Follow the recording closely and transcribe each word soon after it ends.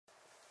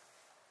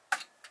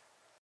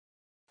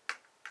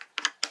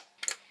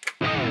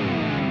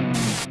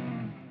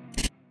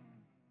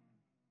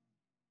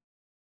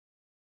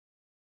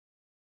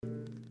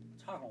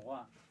唱好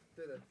话。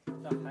对的。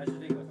这还是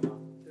这个是吧？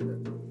对的。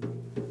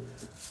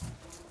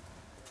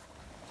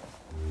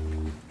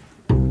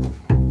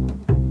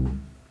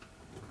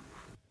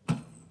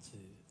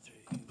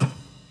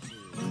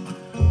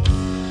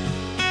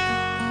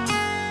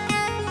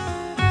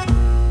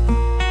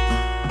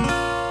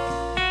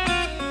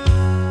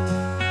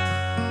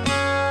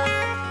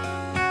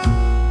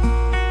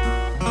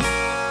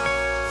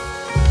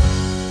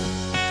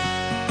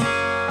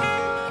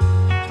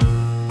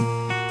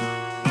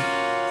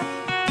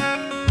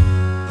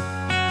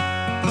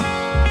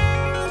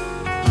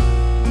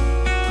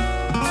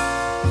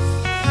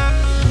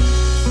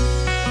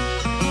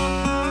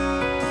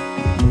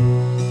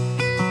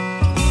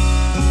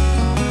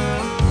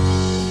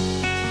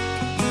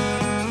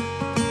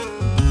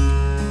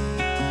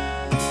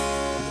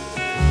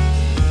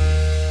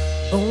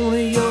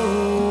Only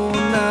your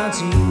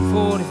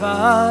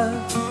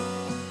 1945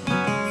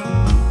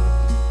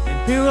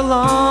 Imperial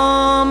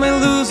Army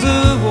lose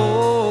the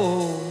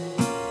war,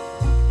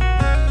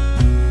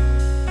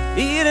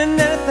 eating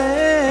anything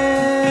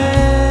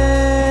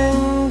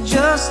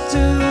just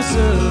to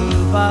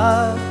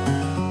survive.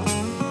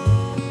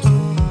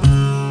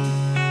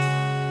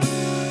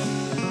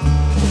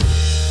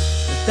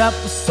 But that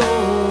was so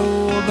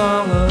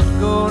long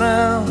ago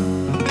now.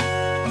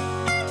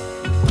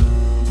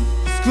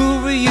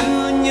 School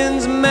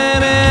reunions,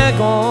 many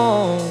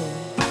gone.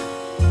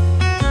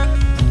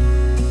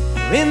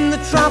 In the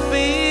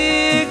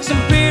tropics,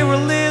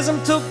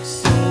 imperialism took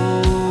so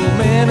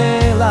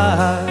many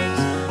lives.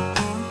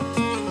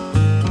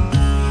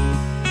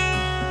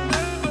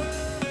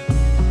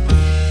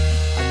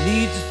 I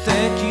need to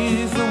thank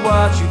you for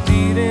what you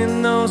did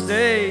in those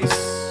days.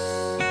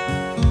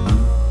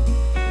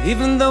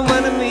 Even though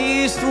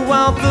enemies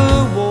throughout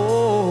the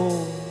war,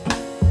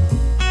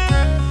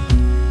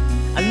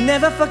 I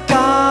never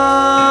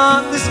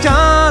forgot this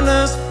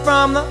kindness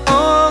from the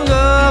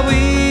hunger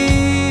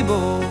we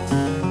bore.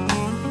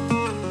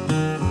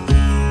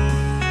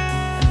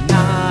 And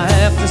I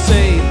have to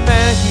say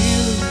thank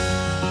you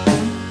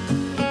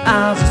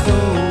as a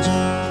soldier.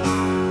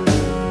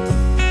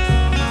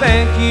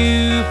 Thank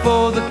you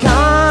for the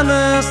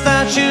kindness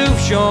that you've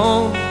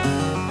shown.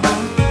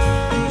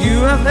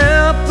 You have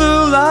helped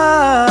the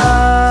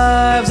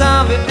lives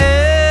of your enemy.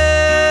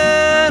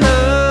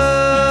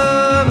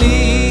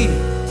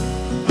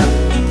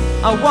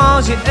 I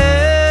was your enemy.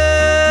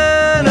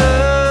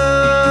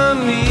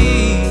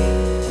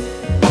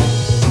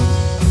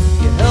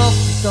 You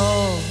helped us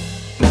all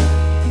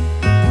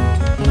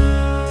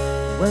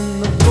when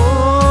the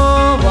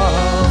war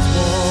was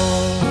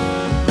won.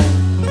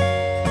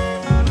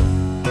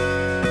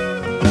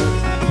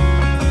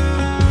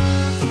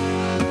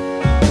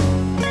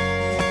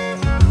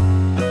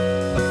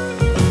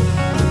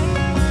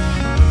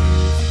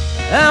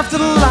 After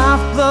the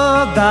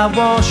lifeblood that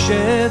was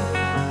shed,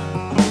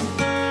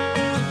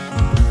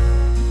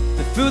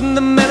 the food and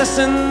the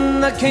medicine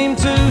that came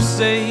to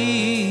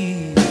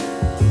save,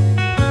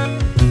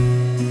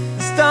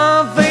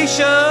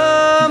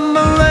 starvation,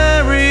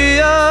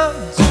 malaria,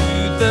 to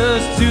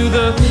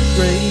the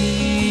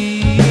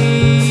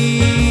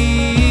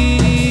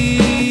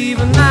grave.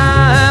 And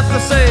I have to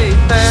say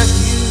thank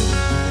you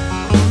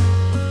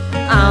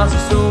as a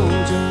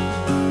soldier.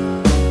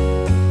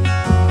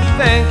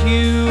 Thank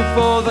you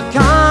for the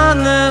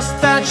kindness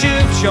that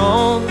you've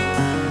shown.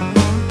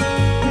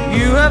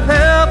 You have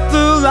helped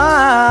the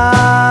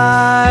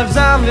lives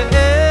of your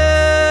enemy.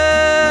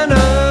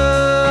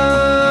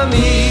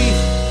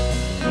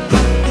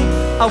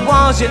 I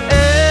was your enemy.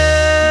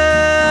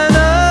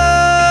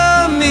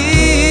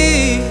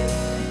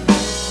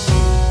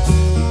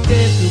 You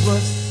gave to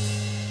us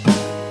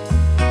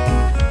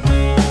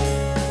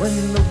when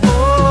the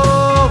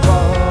war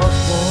was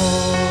won.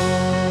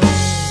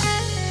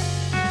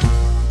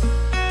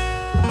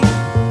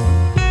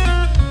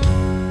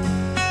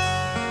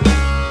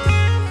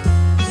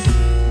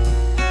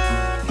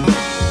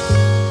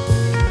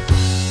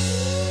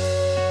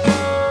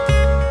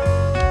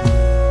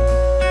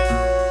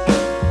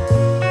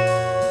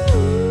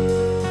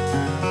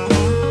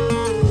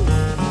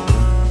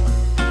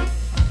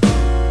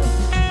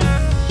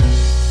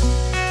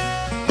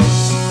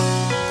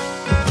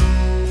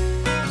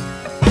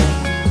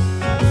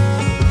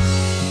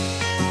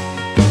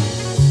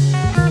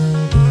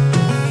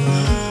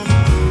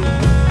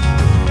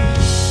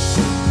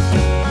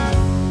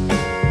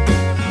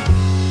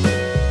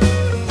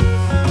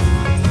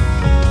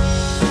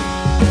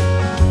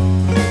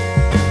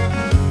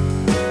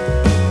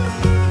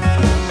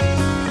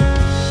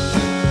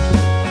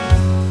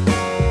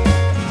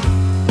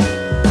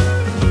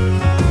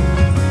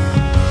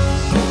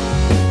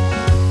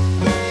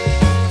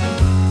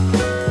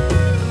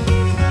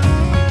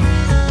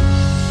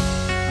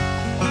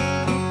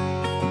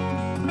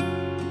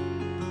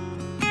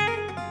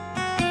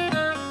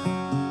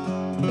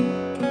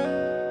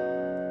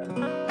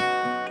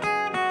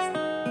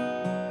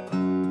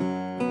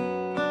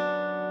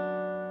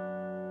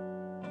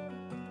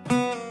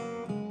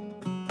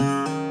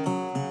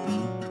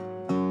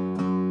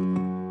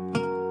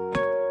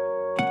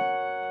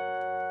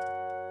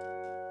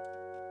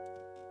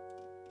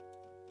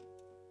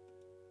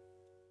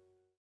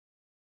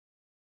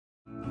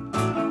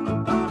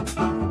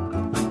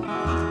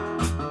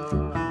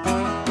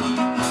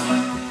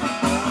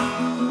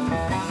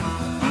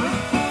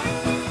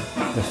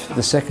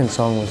 The second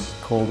song was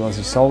called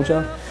Aussie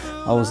Soldier.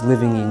 I was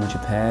living in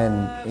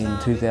Japan in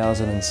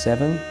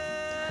 2007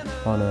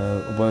 on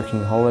a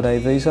working holiday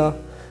visa,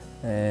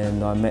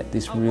 and I met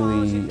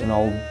an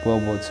old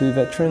World War II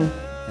veteran,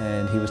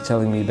 and he was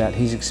telling me about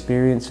his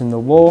experience in the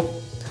war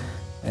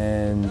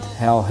and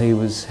how he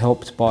was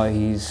helped by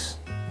his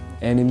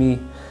enemy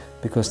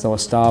because they were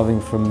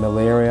starving from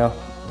malaria,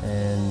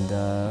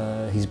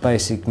 and his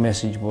basic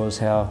message was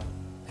how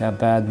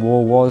bad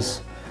war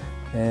was,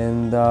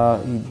 and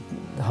he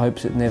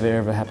hopes it never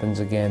ever happens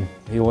again.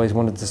 He always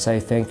wanted to say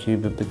thank you,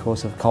 but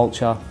because of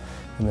culture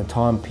and the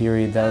time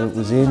period that it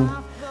was in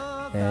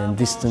and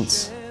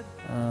distance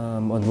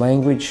on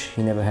language,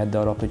 he never had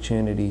that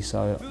opportunity,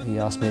 so he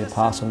asked me to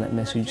pass on that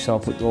message, so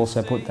I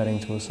also put that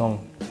into a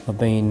song. I've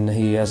been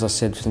here, as I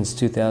said, since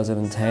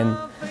 2010,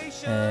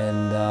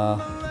 and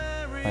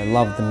I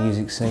love the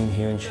music scene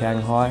here in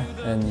Shanghai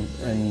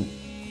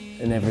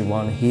and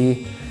everyone here,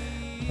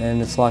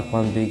 and it's like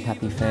one big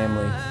happy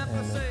family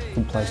and a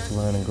good place to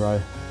learn and grow.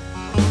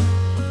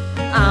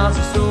 As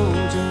a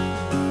soldier,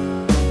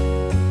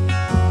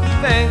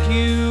 thank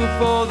you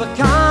for the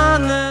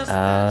kindness.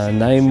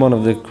 Name one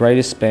of the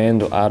greatest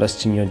band or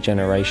artists in your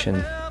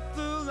generation.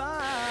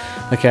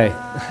 Okay,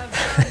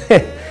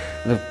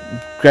 the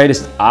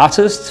greatest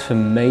artist for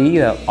me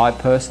that I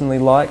personally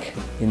like,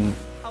 a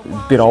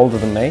bit older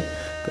than me,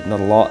 but not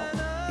a lot,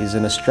 is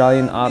an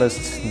Australian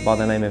artist by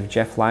the name of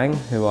Jeff Lang,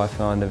 who I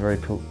find a very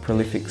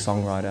prolific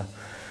songwriter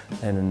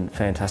and a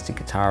fantastic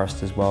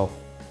guitarist as well,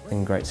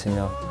 and great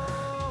singer.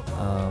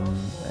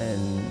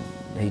 And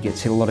he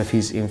gets a lot of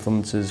his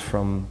influences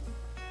from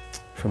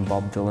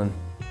Bob Dylan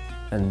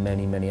and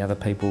many other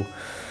people.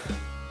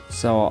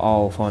 So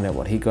I'll find out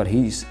what he got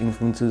his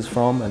influences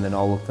from, and then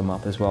I'll look them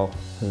up as well,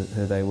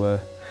 who they were.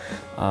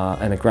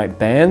 And a great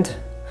band.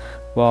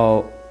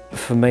 Well,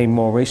 for me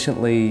more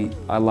recently,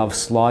 I love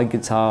slide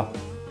guitar,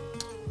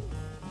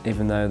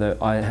 even though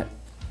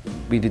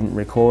we didn't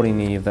record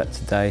any of that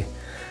today.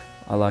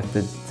 I like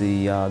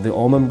the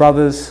Owain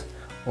brothers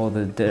or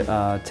the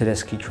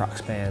Tedeschi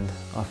Trucks band.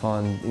 I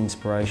find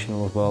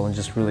inspirational as well and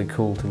just really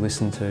cool to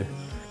listen to.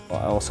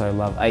 I also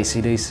love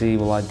AC/DC.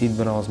 Well, I did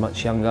when I was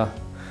much younger.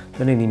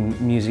 But any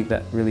music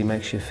that really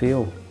makes you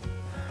feel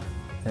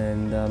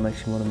and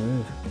makes you want to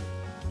move.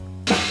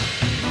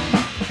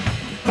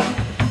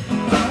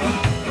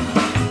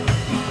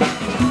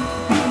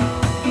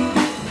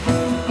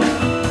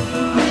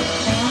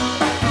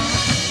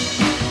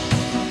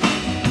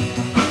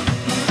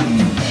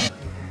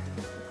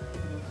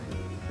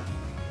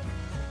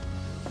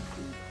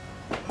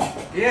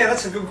 Yeah,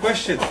 that's a good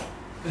question.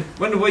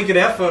 When did we get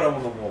our photo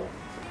on the wall?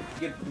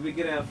 Did we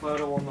get our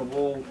photo on the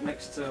wall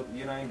next to,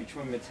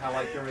 between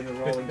Metallica and the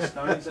Rolling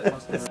Stones? That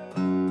must have